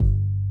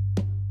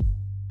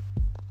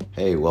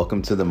Hey,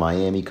 welcome to the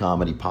Miami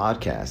Comedy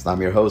Podcast. I'm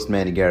your host,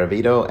 Manny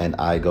Garavito, and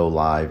I go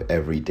live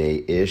every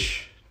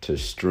day-ish to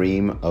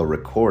stream a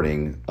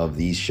recording of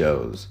these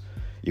shows.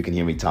 You can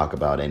hear me talk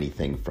about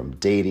anything from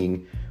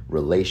dating,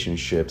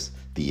 relationships,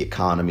 the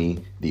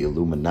economy, the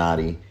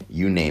Illuminati,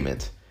 you name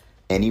it.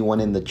 Anyone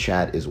in the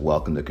chat is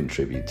welcome to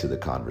contribute to the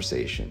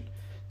conversation.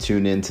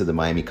 Tune in to the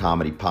Miami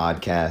Comedy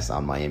Podcast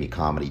on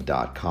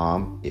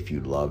miamicomedy.com if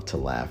you'd love to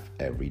laugh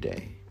every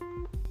day.